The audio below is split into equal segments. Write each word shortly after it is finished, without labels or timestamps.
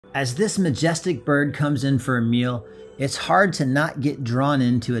As this majestic bird comes in for a meal, it's hard to not get drawn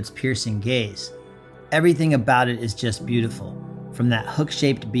into its piercing gaze. Everything about it is just beautiful, from that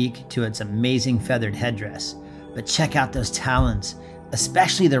hook-shaped beak to its amazing feathered headdress. But check out those talons,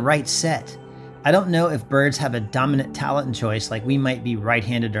 especially the right set. I don't know if birds have a dominant talon choice like we might be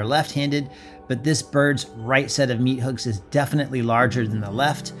right-handed or left-handed, but this bird's right set of meat hooks is definitely larger than the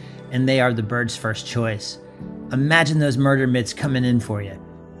left, and they are the bird's first choice. Imagine those murder mitts coming in for you.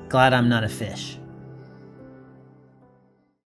 Glad I'm not a fish.